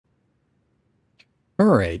All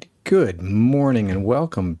right, good morning and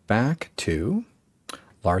welcome back to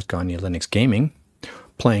Lars Gagne Linux Gaming,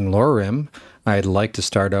 playing LoreRim. I'd like to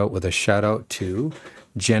start out with a shout out to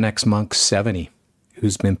GenXMonk70,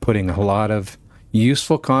 who's been putting a lot of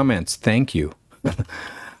useful comments. Thank you.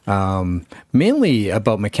 Mainly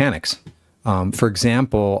about mechanics. For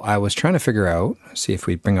example, I was trying to figure out, see if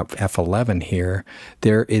we bring up F11 here,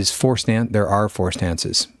 there are four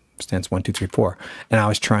stances. Stance 1, 2, 3, 4. And I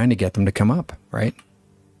was trying to get them to come up, right?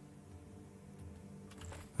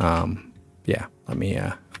 Yeah, let me,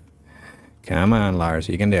 come on, Lars,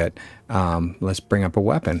 you can do it. Let's bring up a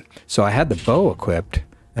weapon. So I had the bow equipped,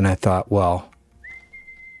 and I thought, well,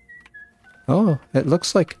 oh, it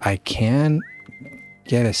looks like I can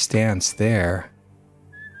get a stance there.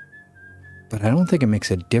 But I don't think it makes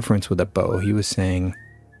a difference with a bow. He was saying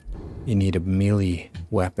you need a melee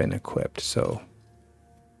weapon equipped, so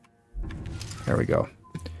there we go.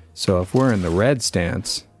 So if we're in the red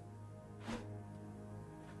stance,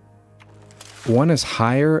 one is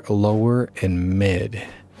higher, lower, and mid.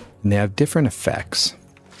 And they have different effects.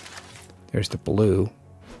 There's the blue.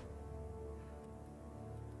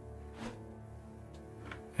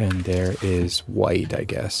 And there is white, I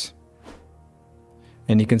guess.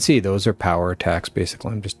 And you can see those are power attacks,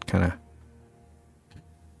 basically. I'm just kind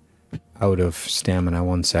of out of stamina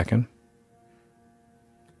 1 second.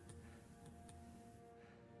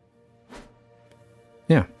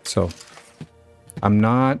 Yeah, so I'm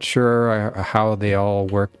not sure how they all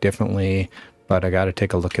work differently, but I got to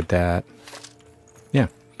take a look at that. Yeah,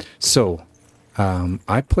 so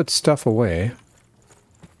I put stuff away.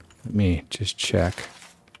 Let me just check.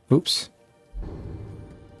 Oops.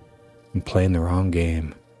 I'm playing the wrong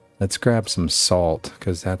game. Let's grab some salt,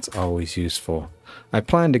 because that's always useful. I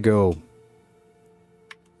plan to go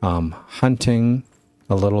hunting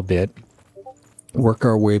a little bit, work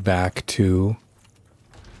our way back to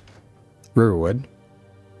Riverwood.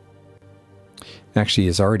 Actually,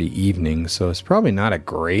 it's already evening, so it's probably not a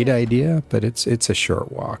great idea, but it's a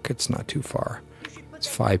short walk. It's not too far. It's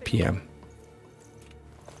 5 p.m.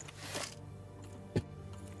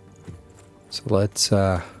 So let's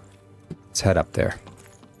head up there.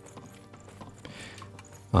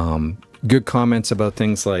 Good comments about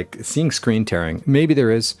things like seeing screen tearing. Maybe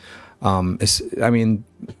there is. I mean,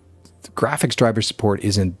 the graphics driver support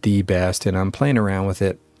isn't the best, and I'm playing around with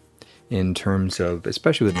it in terms of,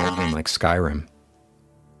 especially with a game like Skyrim,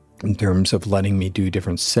 in terms of letting me do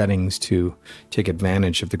different settings to take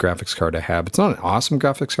advantage of the graphics card I have. It's not an awesome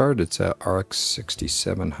graphics card. It's a RX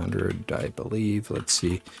 6700, I believe. Let's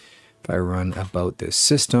see if I run about this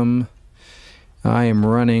system. I am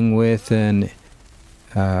running with an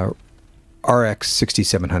RX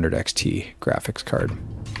 6700 XT graphics card.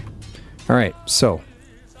 All right, so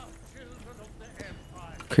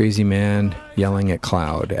crazy man yelling at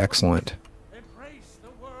cloud. Excellent.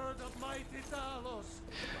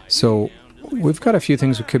 So we've got a few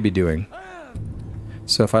things we could be doing.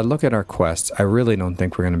 So if I look at our quests, I really don't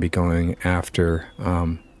think we're going to be going after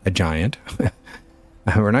a giant.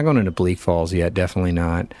 We're not going into Bleak Falls yet, definitely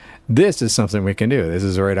not. This is something we can do. This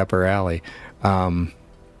is right up our alley.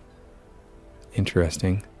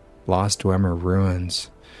 Interesting. Lost Dwemer Ruins.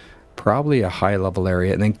 Probably a high-level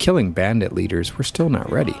area. And then killing bandit leaders. We're still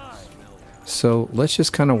not ready. So let's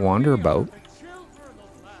just kind of wander about.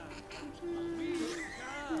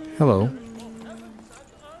 Hello.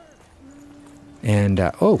 And,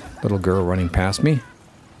 oh, little girl running past me.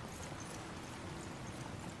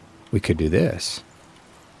 We could do this.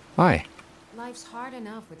 Hi. Life's hard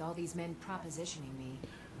enough with all these men propositioning me,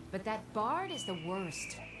 but that bard is the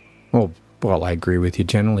worst. Oh, well, I agree with you.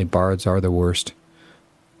 Generally, bards are the worst.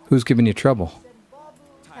 Who's giving you trouble?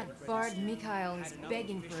 That bard Mikhail is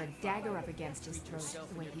begging for a dagger up against his throat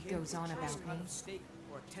the way he goes on about me.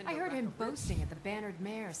 I heard him boasting at the Bannered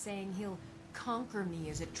Mare, saying he'll conquer me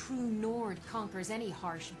as a true Nord conquers any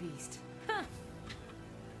harsh beast. Huh.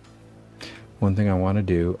 One thing I want to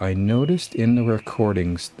do, I noticed in the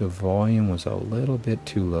recordings the volume was a little bit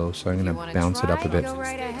too low, so I'm going to bounce it up a bit. Go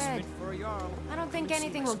right ahead. I don't think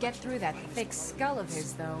anything will get through that thick skull of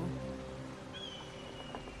his, though.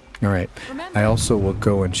 All right. I also will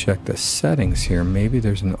go and check the settings here. Maybe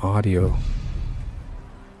there's an audio.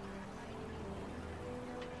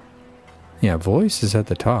 Yeah, voice is at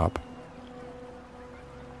the top.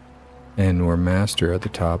 And we're master at the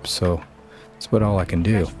top, so that's about all I can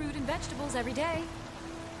do. Fresh fruit and vegetables every day.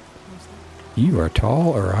 You are tall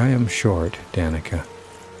or I am short, Danica.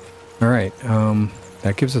 All right,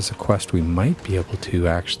 that gives us a quest we might be able to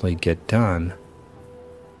actually get done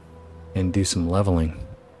and do some leveling.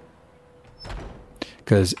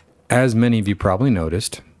 Because as many of you probably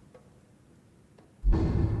noticed,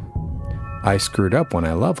 I screwed up when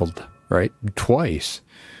I leveled, right? Twice.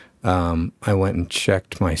 I went and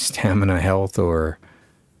checked my stamina, health, or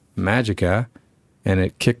magicka, and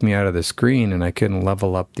it kicked me out of the screen, and I couldn't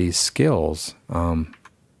level up these skills.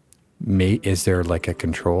 Is there like a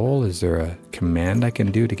control? Is there a command I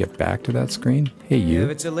can do to get back to that screen? Hey, you. If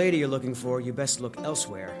it's a lady you're looking for, you best look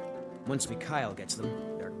elsewhere. Once Mikhail gets them,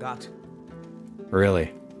 they're got.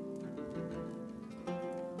 Really?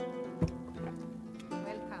 Welcome.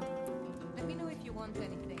 Let me know if you want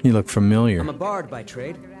anything. You look familiar. I'm a bard by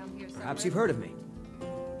trade. Perhaps you've heard of me.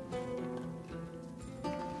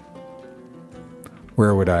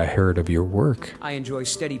 Where would I heard of your work? I enjoy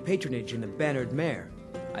steady patronage in the Bannered Mare.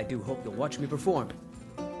 I do hope you'll watch me perform.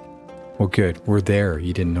 Well, good. We're there.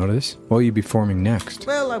 You didn't notice? What will you be performing next?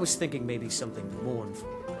 Well, I was thinking maybe something mournful.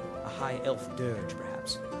 A high elf dirge,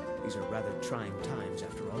 perhaps. These are rather trying times,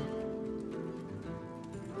 after all.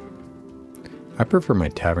 I prefer my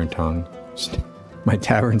tavern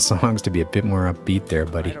songs to be a bit more upbeat there,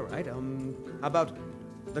 buddy. All right. How about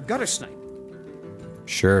the gutter snipe?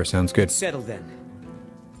 Sure, sounds good. Settled then.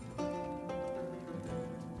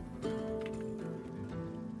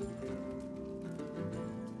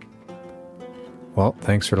 Well,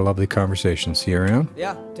 thanks for the lovely conversation. See you around?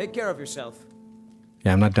 Yeah, take care of yourself.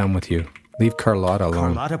 Yeah, I'm not done with you. Leave Carlotta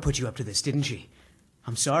alone. Carlotta put you up to this, didn't she?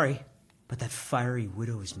 I'm sorry, but that fiery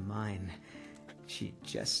widow is mine. She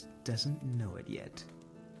just doesn't know it yet.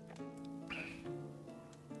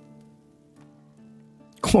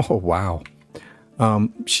 Oh, wow.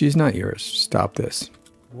 She's not yours. Stop this.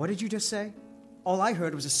 What did you just say? All I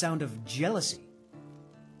heard was a sound of jealousy.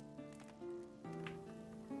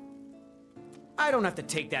 I don't have to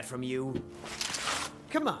take that from you.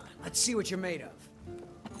 Come on, let's see what you're made of.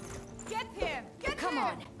 Get him! Get Come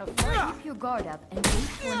him! on. Keep your guard up and wait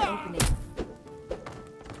for an opening.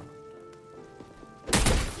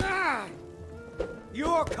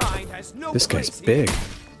 Your kind has no This guy's place big. here.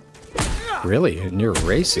 Really? And you're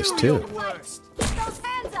racist, Do your too. worst. Get those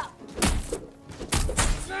hands up!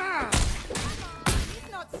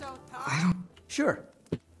 He's not so tough. Sure.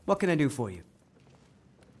 What can I do for you?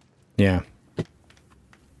 Yeah.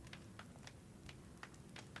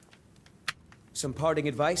 Some parting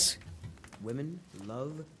advice? Women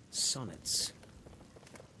love sonnets.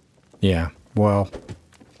 Yeah. Well,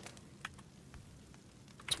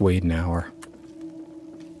 let's wait an hour.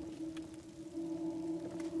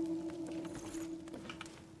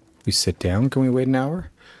 We sit down? Can we wait an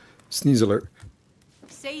hour? Sneeze alert.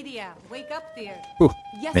 Sadia, wake up there. Ooh,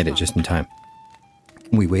 Yes, made it Mom. just in time.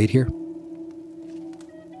 Can we wait here?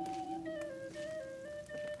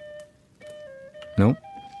 No?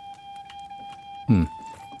 I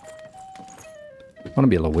want to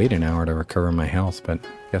be able to wait an hour to recover my health, but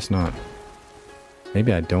guess not.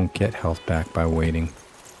 Maybe I don't get health back by waiting.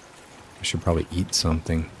 I should probably eat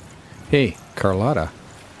something. Hey, Carlotta.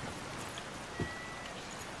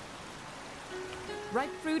 Ripe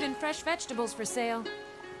fruit and fresh vegetables for sale.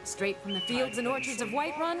 Straight from the fields and orchards of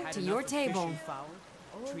Whiterun to your table.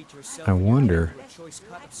 I wonder,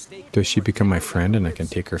 does she become my friend and I can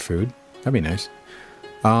take her food? That'd be nice.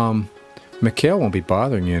 Mikhail won't be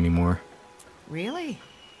bothering you anymore. Really?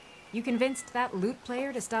 You convinced that lute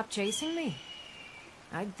player to stop chasing me?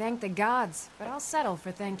 I'd thank the gods, but I'll settle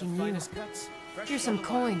for thanking you. Here's some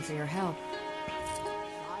coin for your help.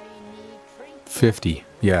 50.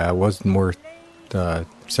 Yeah, it wasn't worth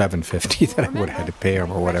 $7.50 that I would have had to pay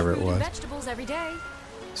him or whatever it Fresh fruit and was. vegetables every day.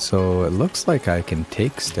 So it looks like I can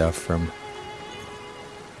take stuff from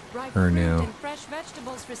Ripe her fruit now. and fresh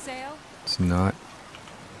vegetables for sale. It's not.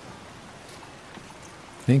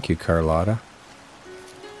 Thank you, Carlotta.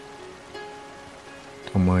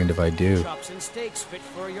 Don't mind if I do. Chops and steaks fit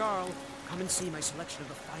for a jarl. Come and see my selection of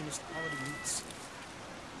the finest quality meats.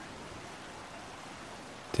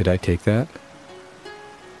 Did I take that?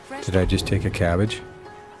 Fresh Did I just take a cabbage?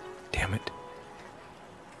 Damn it.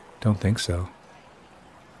 Don't think so.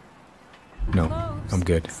 No, cloves, I'm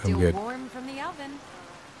good. I'm still good. warm from the oven.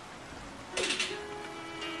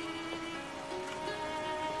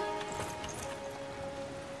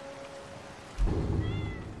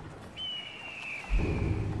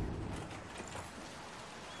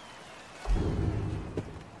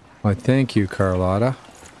 Well, thank you, Carlotta.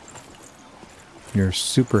 You're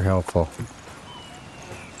super helpful.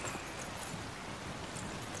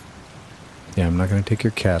 Yeah, I'm not going to take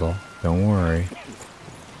your cattle. Don't worry.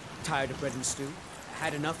 Tired of bread and stew?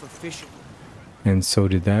 Had enough of fish? And so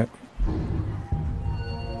did that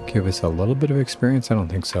give us a little bit of experience? I don't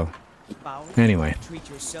think so. Fowl? Anyway, Treat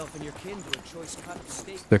yourself and your kin to a choice cut of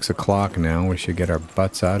steak. 6 o'clock now. We should get our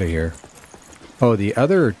butts out of here. Oh, the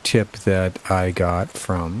other tip that I got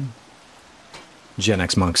from Gen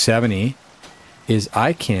X Monk 70 is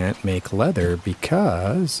I can't make leather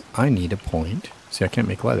because I need a point. See, I can't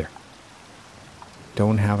make leather.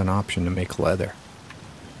 Don't have an option to make leather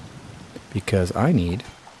because I need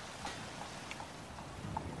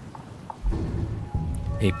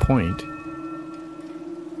a point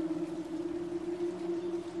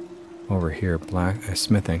over here. Black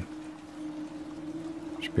smithing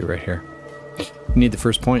should be right here. You need the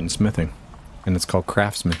first point in smithing, and it's called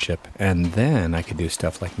craftsmanship. And then I could do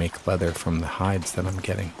stuff like make leather from the hides that I'm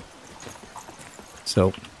getting.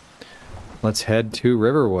 So let's head to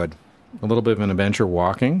Riverwood. A little bit of an adventure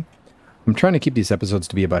walking. I'm trying to keep these episodes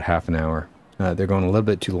to be about half an hour. They're going a little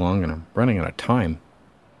bit too long, and I'm running out of time.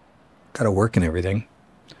 Got to work and everything.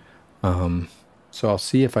 So I'll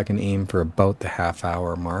see if I can aim for about the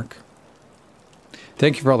half-hour mark.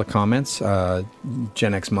 Thank you for all the comments.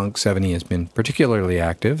 Gen X Monk 70 has been particularly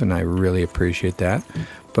active, and I really appreciate that.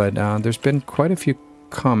 But there's been quite a few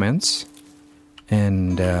comments,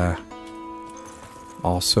 and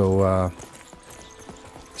also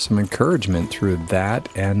some encouragement through that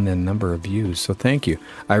and the number of views. So thank you.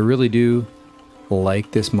 I really do like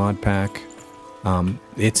this mod pack.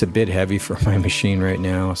 It's a bit heavy for my machine right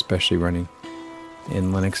now, especially running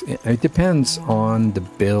in Linux. It depends on the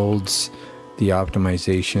builds, the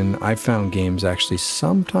optimization. I've found games actually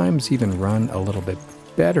sometimes even run a little bit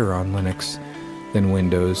better on Linux than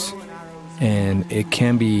Windows, and it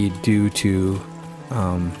can be due to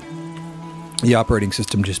the operating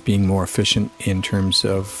system just being more efficient in terms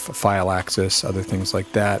of file access, other things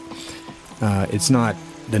like that. It's not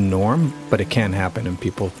the norm, but it can happen, and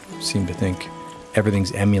people seem to think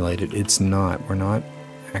everything's emulated. It's not. We're not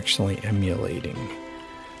actually emulating.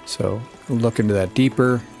 So look into that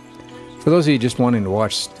deeper. For those of you just wanting to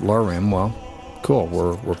watch LoreRim, well, cool.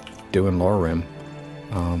 We're doing LoreRim.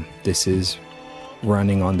 This is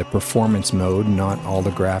running on the performance mode, not all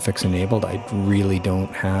the graphics enabled. I really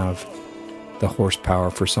don't have the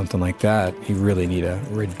horsepower for something like that. You really need a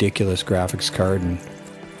ridiculous graphics card, and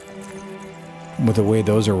with the way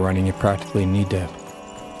those are running, you practically need to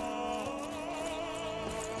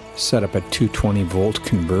set up a 220 volt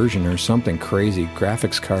conversion or something crazy.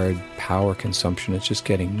 Graphics card power consumption, it's just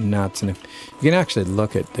getting nuts. And if you can actually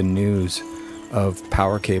look at the news of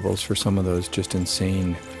power cables for some of those just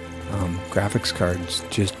insane graphics cards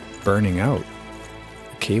just burning out,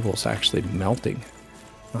 the cables actually melting,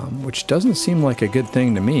 which doesn't seem like a good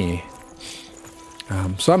thing to me.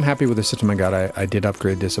 So I'm happy with the system I got. I did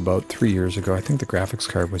upgrade this about 3 years ago. I think the graphics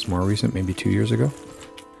card was more recent, maybe 2 years ago.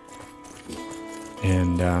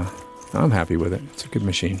 And I'm happy with it. It's a good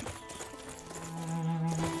machine.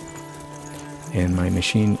 And my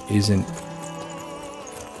machine isn't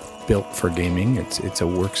built for gaming. It's a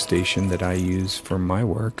workstation that I use for my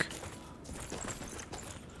work.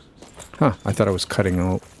 Huh, I thought I was cutting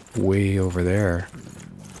out way over there.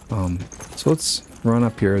 So let's run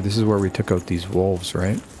up here. This is where we took out these wolves,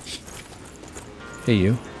 right? Hey,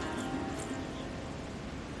 you.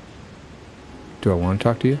 Do I want to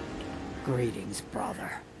talk to you? Greetings,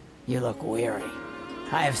 brother. You look weary.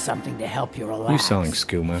 I have something to help you relax. You selling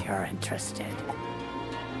skooma? If you're interested.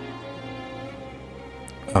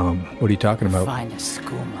 What are you talking about? Find a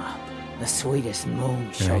skooma, the sweetest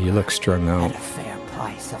moon sugar. Yeah, you look strung out. At a fair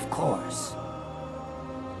price, of course.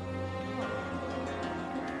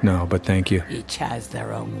 No, but thank you. Each has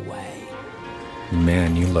their own way.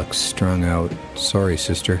 Man, you look strung out. Sorry,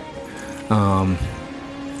 sister.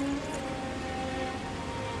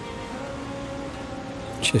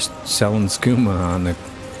 Just selling skooma on the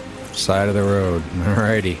side of the road.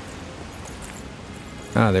 Alrighty.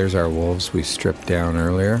 Ah, there's our wolves we stripped down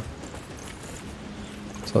earlier.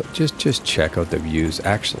 So just check out the views.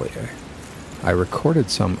 Actually, I recorded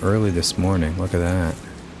some early this morning. Look at that.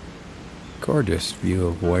 Gorgeous view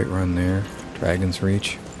of Whiterun there. Dragon's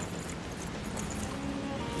Reach.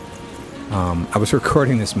 I was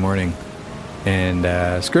recording this morning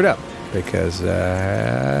and screwed up because I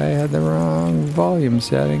had the wrong volume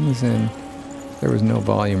settings and there was no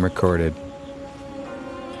volume recorded.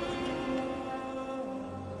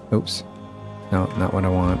 Oops. No, not what I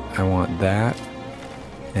want. I want that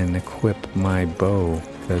and equip my bow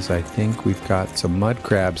because I think we've got some mud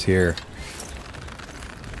crabs here.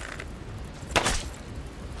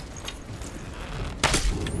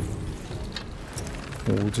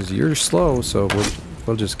 You're slow, so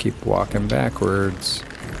we'll just keep walking backwards.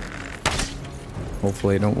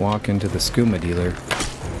 Hopefully I don't walk into the skooma dealer.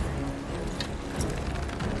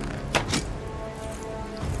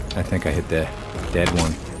 I think I hit the dead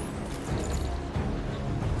one.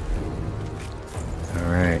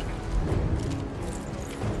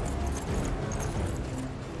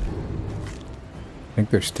 think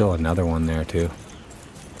there's still another one there too.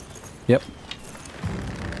 Yep.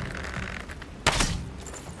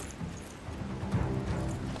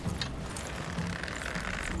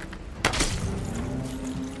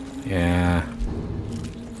 Yeah.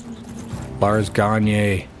 Lars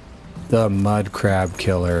Gagne, the mud crab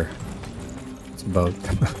killer. It's about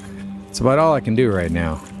it's about all I can do right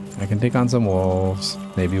now. I can take on some wolves,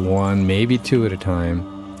 maybe one, maybe two at a time,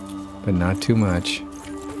 but not too much.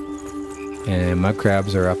 And mud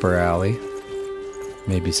crabs are up our alley.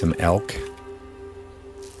 Maybe some elk.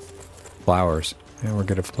 Flowers. Yeah, we're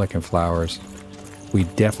good at flicking flowers. We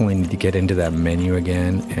definitely need to get into that menu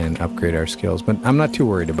again and upgrade our skills, but I'm not too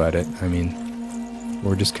worried about it. I mean,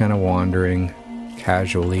 we're just kind of wandering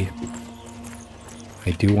casually.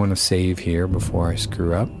 I do want to save here before I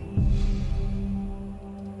screw up.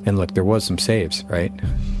 And look, there was some saves, right?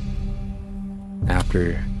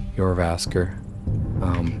 After Jorvaskr.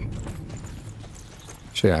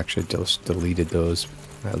 Should actually just deleted those.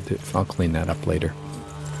 I'll clean that up later.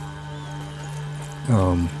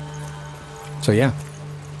 So yeah.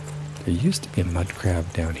 There used to be a mud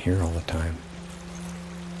crab down here all the time.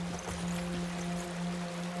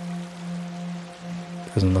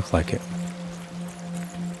 Doesn't look like it.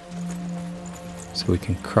 So we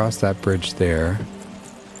can cross that bridge there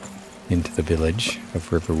into the village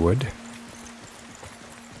of Riverwood.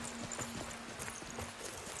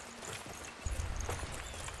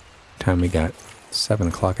 Time we got 7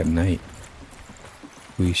 o'clock at night.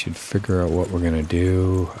 We should figure out what we're gonna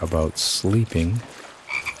do about sleeping.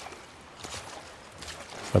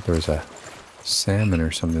 Thought there was a salmon or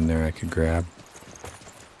something there I could grab.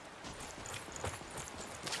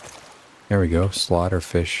 There we go,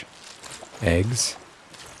 slaughterfish eggs.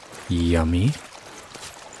 Yummy.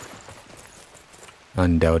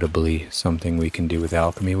 Undoubtedly something we can do with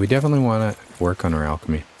alchemy. We definitely want to work on our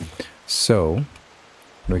alchemy. So,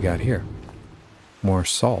 what do we got here? More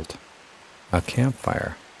salt. A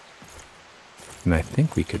campfire. And I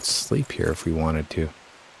think we could sleep here if we wanted to.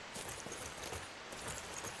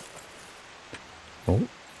 Oh,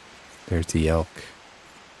 there's the elk.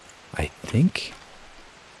 I think...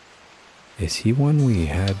 Is he one we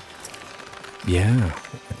had? Yeah,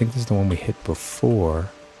 I think this is the one we hit before.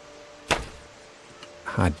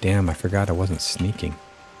 Ah, damn, I forgot I wasn't sneaking.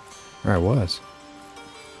 Or I was.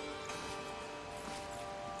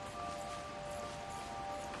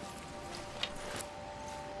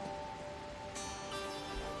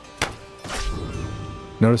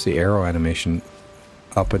 Notice the arrow animation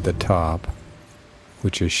up at the top,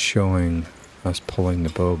 which is showing us pulling the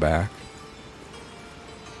bow back.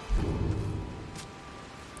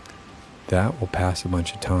 That will pass a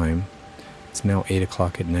bunch of time. It's now 8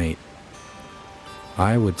 o'clock at night.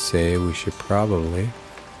 I would say we should probably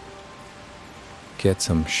get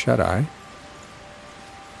some shut-eye.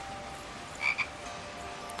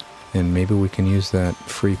 And maybe we can use that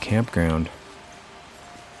free campground.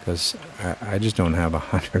 Because I just don't have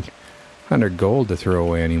 100 gold to throw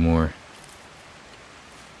away anymore.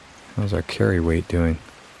 How's our carry weight doing?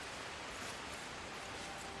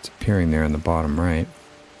 It's appearing there on the bottom right.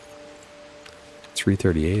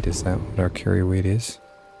 338, is that what our carry weight is?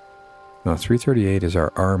 No, 338 is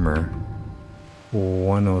our armor.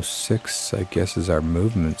 106, I guess, is our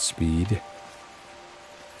movement speed.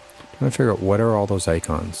 Trying to figure out what are all those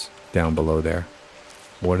icons down below there.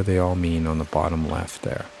 What do they all mean on the bottom left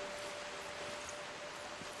there?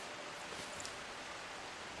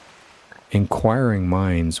 Inquiring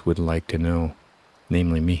minds would like to know,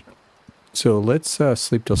 namely me. So let's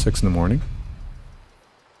sleep till 6 in the morning.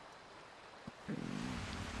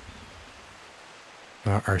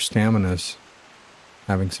 Our stamina's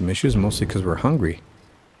having some issues, mostly because we're hungry.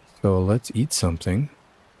 So let's eat something.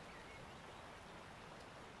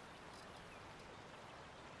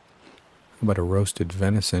 How about a roasted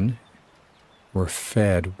venison? We're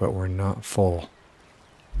fed, but we're not full.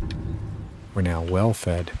 We're now well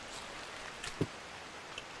fed.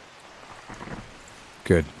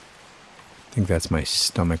 Good. I think that's my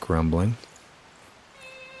stomach rumbling.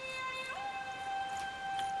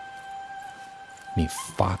 Any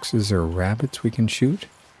foxes or rabbits we can shoot?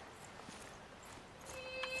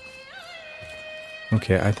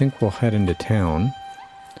 Okay, I think we'll head into town.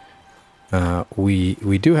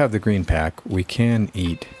 We do have the green pack. We can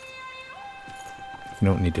eat. We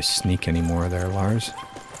don't need to sneak anymore there, Lars.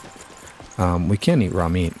 We can eat raw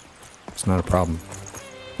meat. It's not a problem.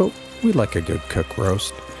 But we like a good cooked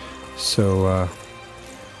roast. So,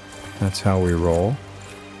 that's how we roll.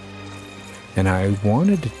 And I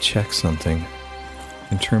wanted to check something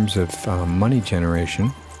in terms of money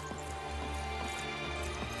generation.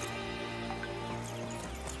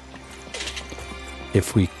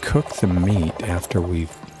 if we cook the meat after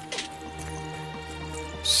we've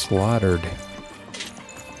slaughtered,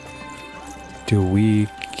 do we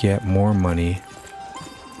get more money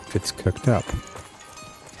if it's cooked up?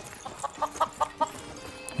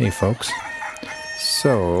 Hey folks.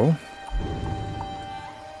 So,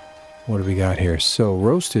 what do we got here? So,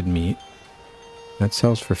 roasted meat, that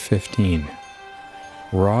sells for 15.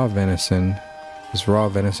 Raw venison, this raw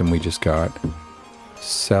venison we just got,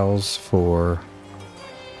 sells for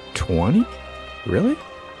 20? Really?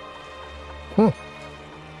 Huh.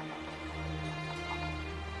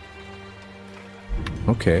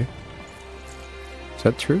 Okay. Is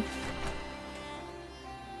that true?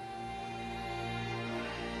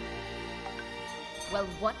 Well,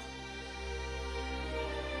 what?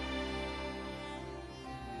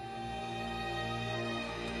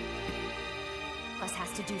 Us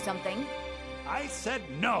has to do something. I said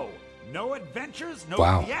no. No adventures, no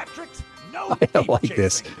Wow. theatrics, no I thief like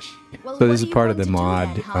this. chasing. Well, So what this do is you part of want the to do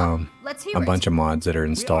mod, then, huh? Let's hear a it. bunch of mods that are We are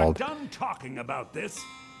installed. done talking about this.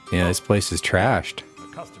 Yeah, this place is trashed.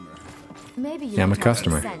 A customer. Maybe you Yeah, I'm a can talk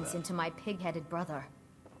some customer. sense into my pig-headed brother.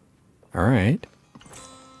 All right.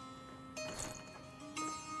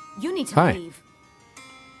 You need to Hi. leave.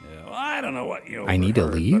 Yeah, well, I don't know what you I need to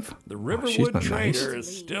overheard, leave? but The Oh, she's Riverwood not nice. Trader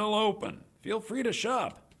is still open. Feel free to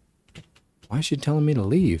shop. Why is she telling me to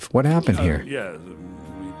leave? What happened here? Yeah,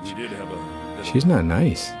 we did have a bit She's of not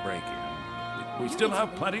nice. a break-in. We still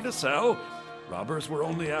have plenty to sell. Robbers were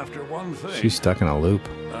only after one thing. She's stuck in a loop.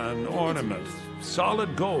 An ornament.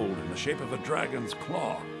 Solid gold in the shape of a dragon's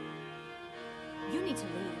claw. You need to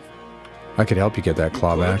leave. I could help you get that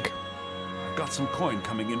claw could? back. I've got some coin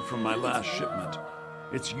coming in from my last shipment.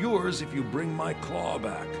 It's yours if you bring my claw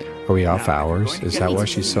back. Are we off Now, if you're hours? going to Is get that me why to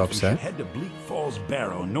she's leave, so you should upset? Head to Bleak Falls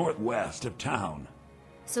Barrow, northwest of town.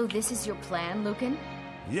 So this is your plan, Lucan?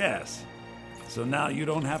 Yes. So now you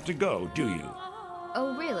don't have to go, do you?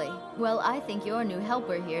 Oh, really? Well, I think your new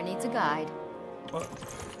helper here needs a guide.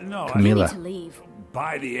 No, You Camilla. need to leave.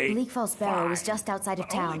 by the 8. Bleak Falls Barrow is Fine. just outside of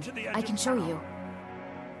But only town. to the edge I of can show town. you.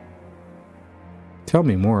 Tell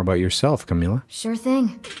me more about yourself, Camilla. Sure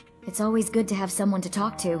thing. It's always good to have someone to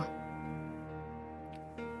talk to.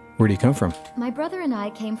 Where do you come from? My brother and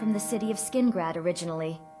I came from the city of Skingrad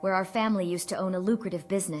originally, where our family used to own a lucrative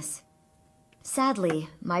business. Sadly,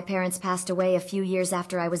 my parents passed away a few years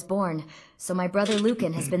after I was born, so my brother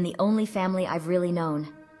Lucan has been the only family I've really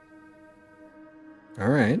known. All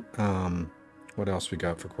right. What else we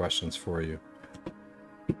got for questions for you?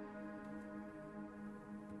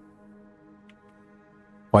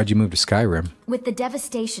 Why'd you move to Skyrim? With the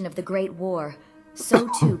devastation of the Great War, so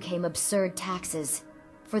too came absurd taxes.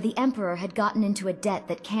 For the Emperor had gotten into a debt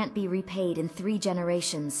that can't be repaid in 3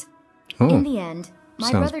 generations. Oh, In the end,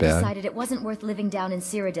 my sounds brother bad. decided it wasn't worth living down in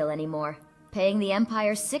Cyrodiil anymore, paying the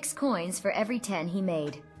Empire 6 coins for every 10 he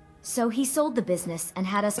made. So he sold the business and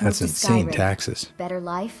had us move that's to insane Skyrim. taxes. Better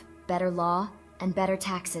life, better law, and better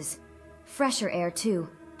taxes. Fresher air too,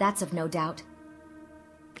 that's of no doubt.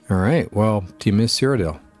 All right. Well, do you miss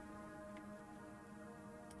Cyrodiil?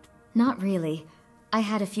 Not really. I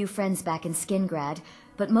had a few friends back in Skingrad,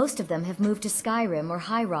 but most of them have moved to Skyrim or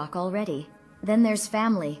High Rock already. Then there's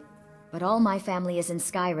family. But all my family is in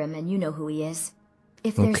Skyrim, and you know who he is.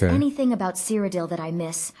 If there's Okay. anything about Cyrodiil that I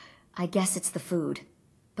miss, I guess it's the food.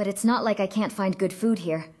 But it's not like I can't find good food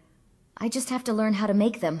here. I just have to learn how to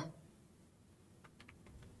make them.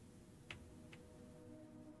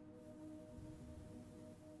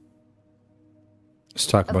 Let's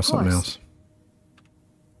talk Of about something course. else.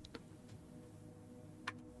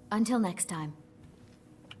 Until next time.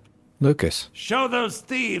 Lucas, Show those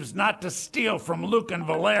thieves not to steal from Luke and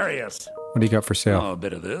Valerius. what do you got for sale? Oh, a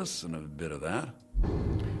bit of this and a bit of that.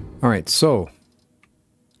 All right, so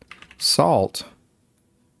salt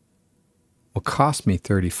will cost me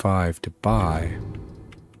 35 to buy.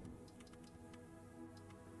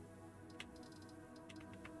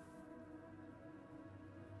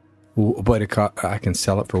 But I can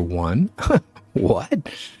sell it for 1. What?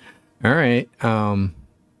 All right.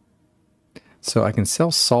 So I can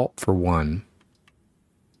sell salt for 1.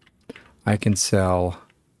 I can sell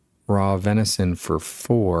raw venison for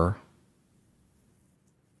 4.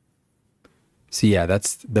 So yeah,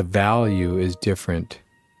 that's the value is different.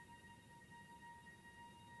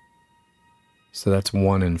 So that's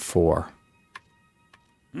 1 and 4.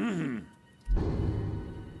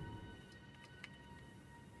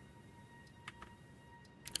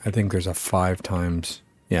 I think there's a 5 times.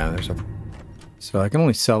 Yeah, there's a. So I can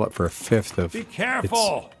only sell it for a 1/5 of Be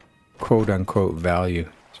careful. its quote unquote value.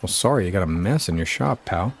 So sorry, you got a mess in your shop,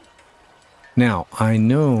 pal. Now, I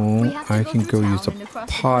know We have to I go can through go use town the and across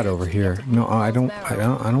the pod bridge over to here. get to No, the I don't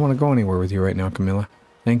barrel. I don't want to go anywhere with you right now, Camilla.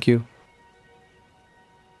 Thank you.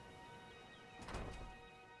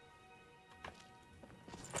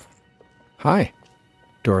 Hi,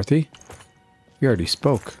 Dorothy. We already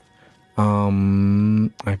spoke.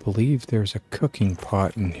 I believe there's a cooking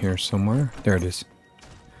pot in here somewhere. There it is.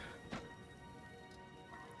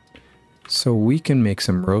 So we can make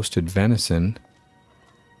some roasted venison.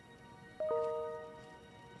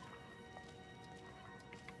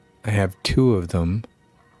 I have 2 of them,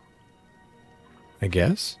 I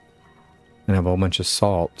guess. And I have a whole bunch of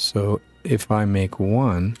salt. So if I make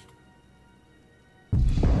 1,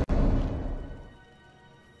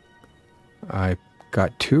 I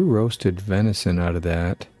got 2 roasted venison out of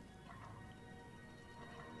that.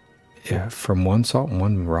 Yeah, from 1 salt and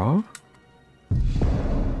 1 raw?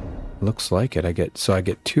 Looks like it. I get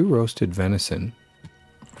 2 roasted venison.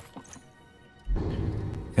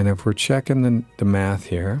 And if we're checking the math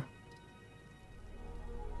here,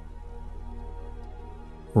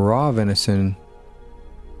 raw venison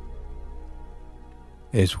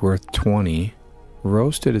is worth 20.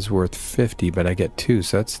 Roasted is worth 50, but I get 2,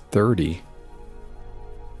 so that's 30.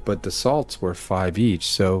 But the salt's worth 5 each,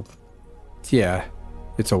 so yeah,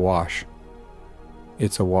 it's a wash.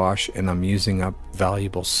 It's a wash, and I'm using up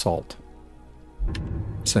valuable salt.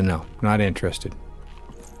 So no, not interested.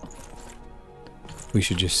 We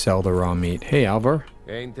should just sell the raw meat. Hey, Alvar.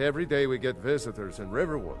 Ain't every day we get visitors in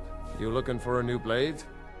Riverwood. You looking for a new blade?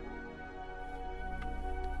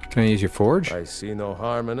 Can I use your forge? I see no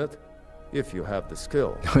harm in it, if you have the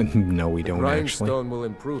skill. No, we don't actually. Grindstone will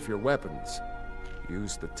improve your weapons.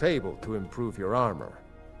 Use the table to improve your armor.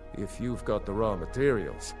 If you've got the raw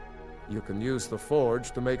materials, you can use the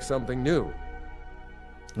forge to make something new.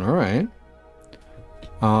 All right.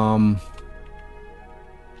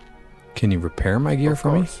 Can you repair my gear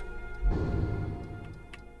for me?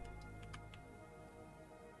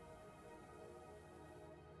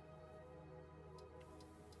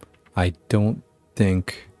 I don't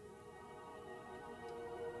think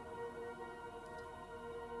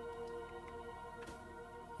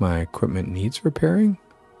my equipment needs repairing.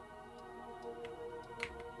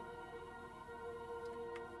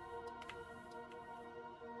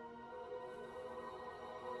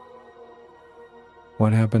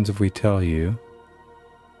 What happens if we tell you?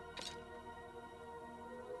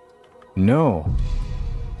 No.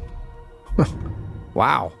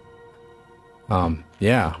 Wow.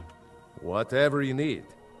 Yeah. Whatever you need.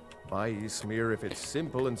 Buy Ismir if it's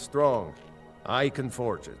simple and strong. I can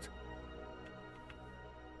forge it.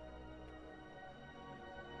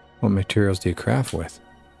 What materials do you craft with?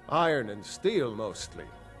 Iron and steel, mostly.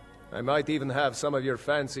 I might even have some of your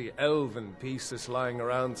fancy elven pieces lying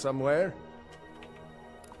around somewhere.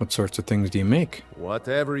 What sorts of things do you make?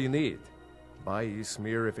 Whatever you need. Buy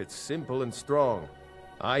Ismir if it's simple and strong.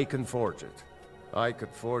 I can forge it. I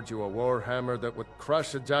could forge you a warhammer that would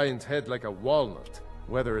crush a giant head like a walnut.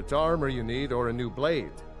 Whether it's armor you need or a new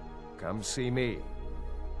blade, come see me.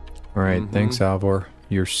 All right, thanks, Alvor.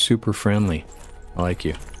 You're super friendly. I like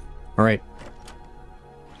you. All right.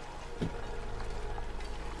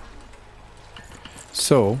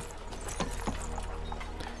 So,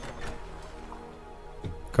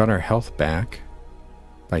 got our health back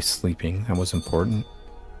by sleeping. That was important.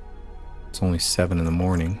 It's only 7 in the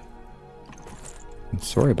morning. I'm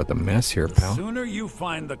sorry about the mess here, pal. The sooner you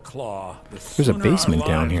find the claw, the There's a sooner basement our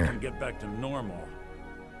down lives here. can get back to normal.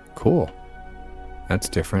 Cool. That's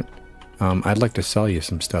different. I'd like to sell you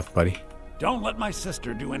some stuff, buddy. Don't let my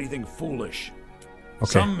sister do anything foolish.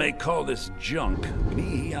 Okay. Some may call this junk.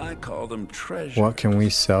 Me, I call them treasure. What can we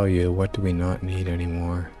sell you? What do we not need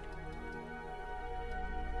anymore?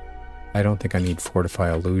 I don't think I need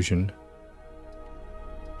Fortify Illusion.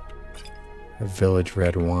 A Village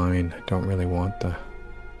Red Wine. I don't really want the... I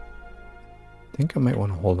think I might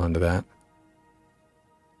want to hold on to that.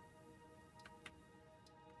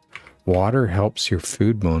 Water helps your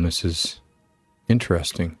food bonuses.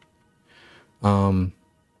 Interesting.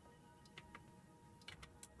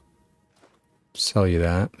 Sell you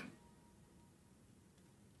that.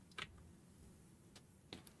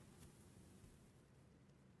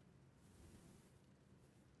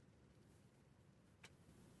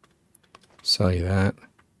 Sell you that.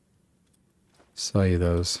 Sell you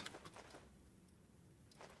those.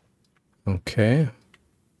 Okay.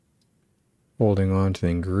 Holding on to the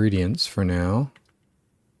ingredients for now.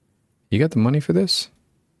 You got the money for this?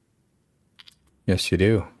 Yes, you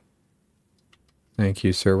do. Thank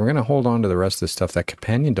you, sir. We're going to hold on to the rest of the stuff. That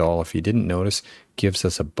companion doll, if you didn't notice, gives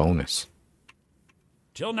us a bonus.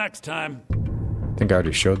 Till next time. I think I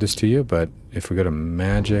already showed this to you, but if we go to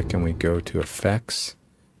magic and we go to effects,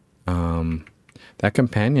 that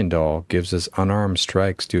companion doll gives us unarmed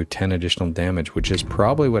strikes do 10 additional damage, which is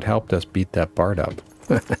probably what helped us beat that bard up.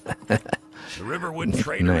 The Riverwood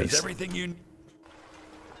Trader Nice. is everything you...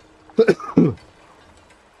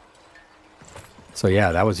 So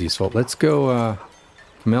yeah, that was useful. Let's go,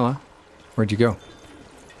 Camilla. Where'd you go?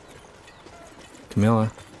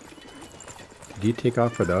 Camilla. Did you take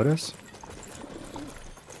off without us?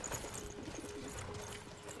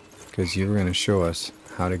 Because you were going to show us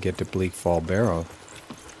how to get to Bleak Fall Barrow.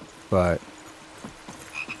 But...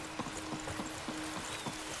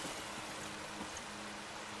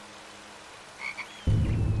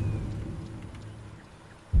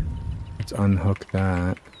 let's unhook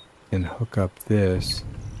that and hook up this.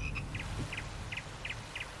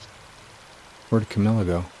 Where'd Camilla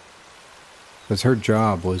go? Because her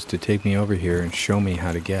job was to take me over here and show me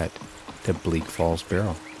how to get to Bleak Falls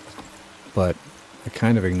Barrow. But I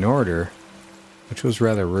kind of ignored her, which was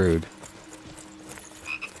rather rude.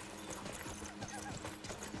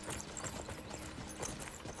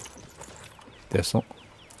 This'll.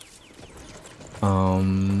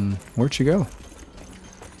 Where'd she go?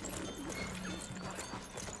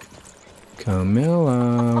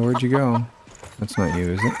 Camilla, where'd you go? That's not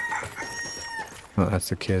you, is it? Oh, that's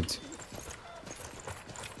the kids.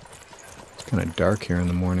 It's kind of dark here in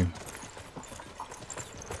the morning.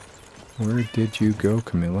 Where did you go,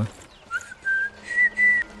 Camilla?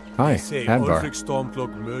 Hi, Say Advar. Ulrich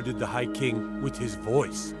Stormcloak murdered the High King with his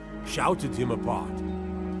voice, shouted him apart.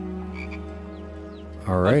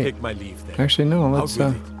 All I'll right. take my leave then. Actually, no, Out let's,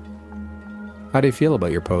 with it. how do you feel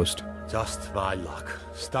about your post? Just my luck.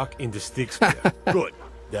 Stuck in the sticks here. Good.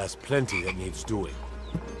 There's plenty that needs doing.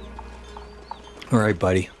 All right,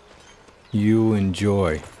 buddy. You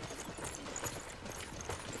enjoy.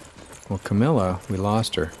 Well, Camilla, we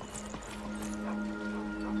lost her.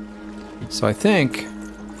 So I think...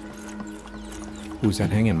 who's that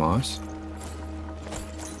hanging moss?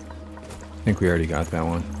 I think we already got that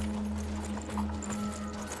one.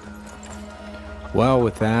 Well,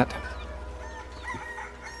 with that,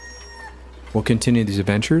 we'll continue these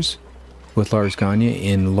adventures with Lars Gagne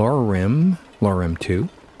in LoreRim, LoreRim 2.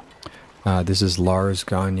 This is Lars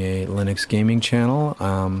Gagne Linux Gaming Channel.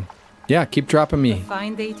 Yeah, keep dropping me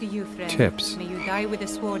Fine day to you, friend. tips. May you die with a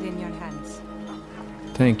sword in your hands.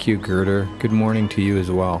 Thank you, Girder. Good morning to you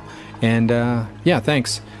as well. And yeah,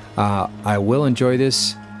 thanks. I will enjoy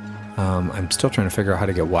this. I'm still trying to figure out how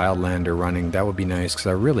to get Wildlander running. That would be nice because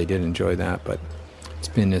I really did enjoy that, but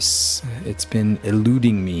it's been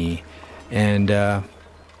eluding me. And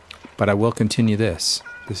but I will continue this.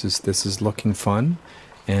 This is looking fun,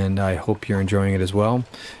 and I hope you're enjoying it as well.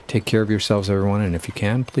 Take care of yourselves, everyone, and if you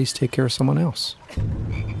can, please take care of someone else.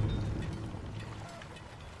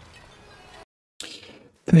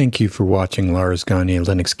 Thank you for watching Lars Gagne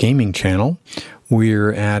Linux Gaming Channel.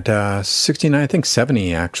 We're at 69, I think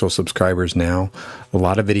 70 actual subscribers now. A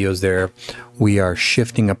lot of videos there. We are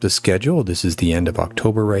shifting up the schedule. This is the end of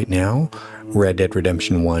October right now. Red Dead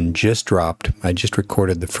Redemption 1 just dropped. I just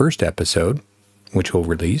recorded the first episode, which we'll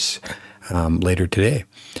release later today.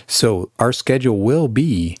 So our schedule will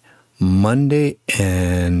be Monday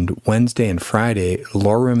and Wednesday and Friday,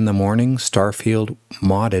 LoreRim in the morning, Starfield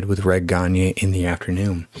modded with Red Gagne in the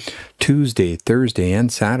afternoon. Tuesday, Thursday,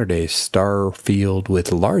 and Saturday, Starfield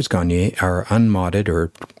with Lars Gagne, our unmodded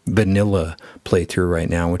or vanilla playthrough right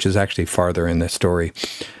now, which is actually farther in the story.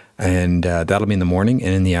 And that'll be in the morning,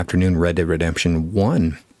 and in the afternoon, Red Dead Redemption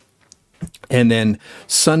 1. And then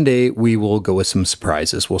Sunday, we will go with some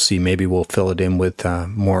surprises. We'll see. Maybe we'll fill it in with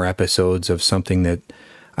more episodes of something that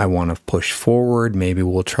I want to push forward. Maybe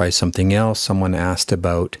we'll try something else. Someone asked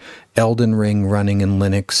about Elden Ring running in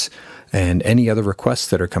Linux, and any other requests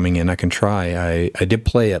that are coming in I can try. I did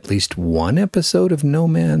play at least one episode of No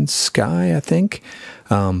Man's Sky, I think.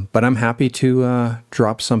 But I'm happy to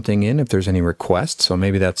drop something in if there's any requests. So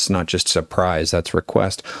maybe that's not just surprise, that's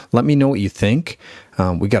request. Let me know what you think.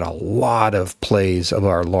 We got a lot of plays of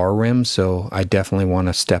our LoreRim, so I definitely want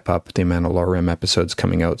to step up the amount of LoreRim episodes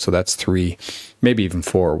coming out. So that's 3, maybe even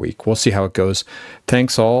 4 a week. We'll see how it goes.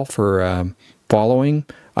 Thanks all for following.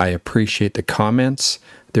 I appreciate the comments.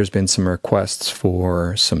 There's been some requests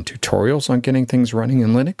for some tutorials on getting things running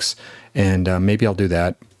in Linux, and maybe I'll do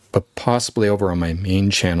that, but possibly over on my main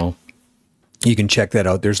channel. You can check that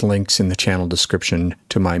out. There's links in the channel description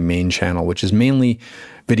to my main channel, which is mainly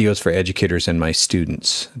videos for educators and my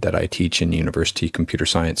students that I teach in University Computer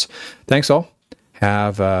Science. Thanks all.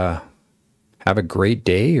 Have a great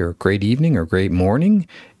day or great evening or great morning,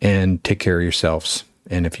 and take care of yourselves.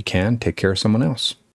 And if you can, take care of someone else.